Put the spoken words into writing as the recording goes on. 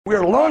We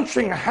are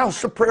launching a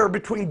house of prayer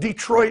between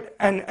Detroit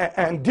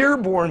and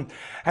Dearborn,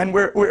 and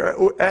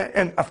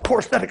and of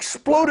course that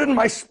exploded in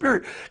my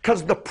spirit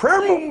because the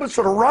prayer movements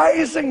are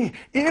rising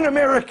in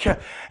America,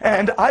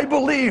 and I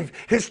believe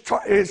his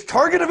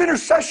target of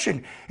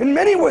intercession in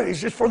many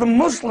ways is for the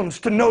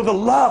Muslims to know the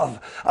love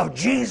of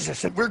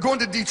Jesus. And we're going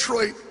to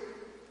Detroit.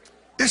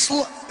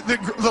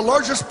 The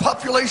largest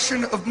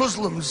population of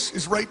Muslims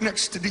is right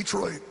next to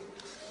Detroit.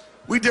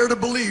 We dare to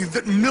believe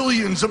that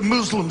millions of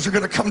Muslims are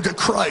going to come to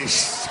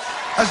Christ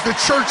as the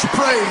church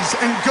prays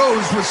and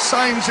goes with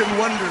signs and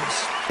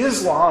wonders.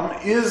 Islam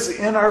is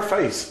in our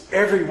face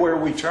everywhere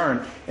we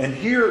turn. And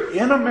here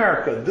in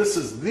America, this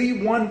is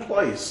the one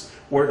place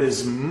where it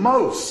is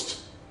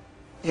most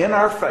in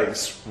our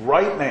face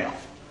right now.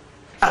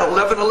 At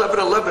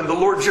 11:11:11, the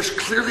Lord just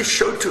clearly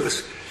showed to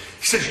us.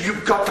 He says,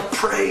 you've got to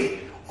pray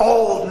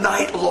all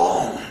night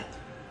long.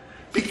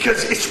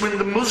 Because it's when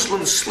the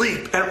Muslims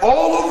sleep, and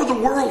all over the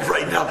world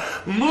right now,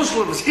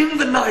 Muslims in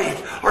the night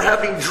are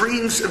having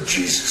dreams of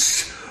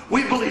Jesus.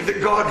 We believe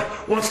that God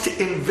wants to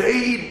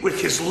invade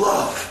with his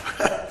love.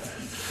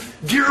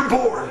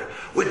 Dearborn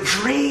with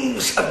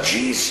dreams of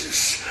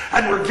Jesus.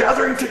 And we're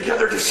gathering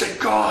together to say,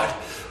 God,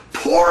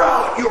 pour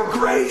out your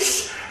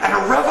grace and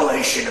a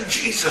revelation of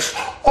Jesus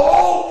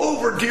all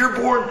over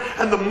Dearborn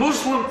and the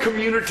Muslim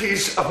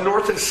communities of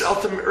North and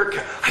South America.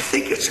 I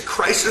think it's a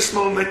crisis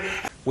moment.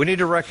 We need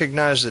to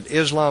recognize that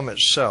Islam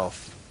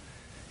itself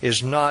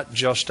is not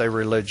just a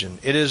religion.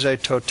 It is a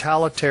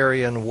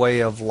totalitarian way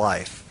of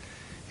life.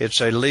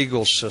 It's a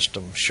legal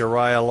system,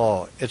 Sharia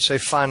law. It's a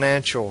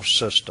financial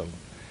system.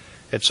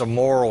 It's a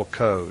moral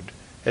code.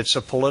 It's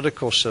a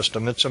political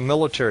system. It's a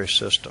military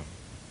system.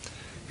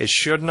 It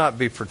should not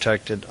be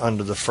protected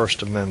under the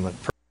First Amendment.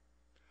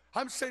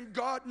 I'm saying,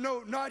 God,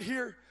 no, not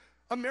here.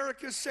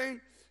 America is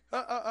saying,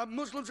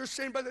 Muslims are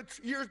saying by the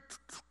year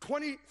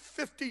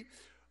 2050,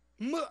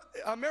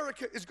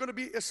 America is going to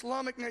be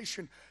Islamic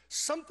nation.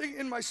 Something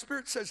in my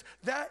spirit says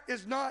that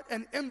is not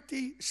an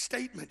empty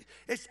statement.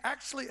 It's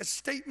actually a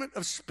statement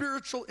of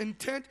spiritual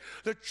intent.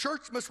 The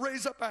church must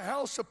raise up a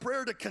house of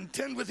prayer to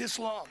contend with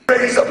Islam.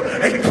 Raise up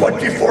a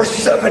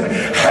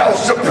 24/7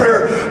 house of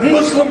prayer.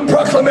 Muslim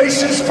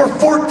proclamations for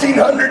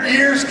 1400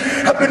 years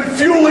have been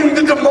fueling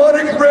the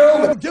demonic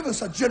realm. Give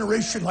us a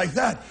generation like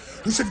that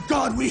who said,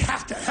 God, we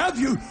have to have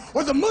you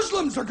or the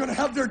Muslims are going to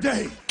have their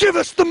day. Give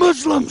us the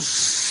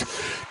Muslims.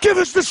 Give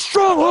us the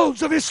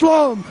strongholds of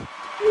Islam.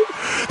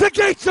 The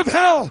gates of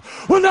hell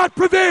will not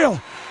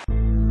prevail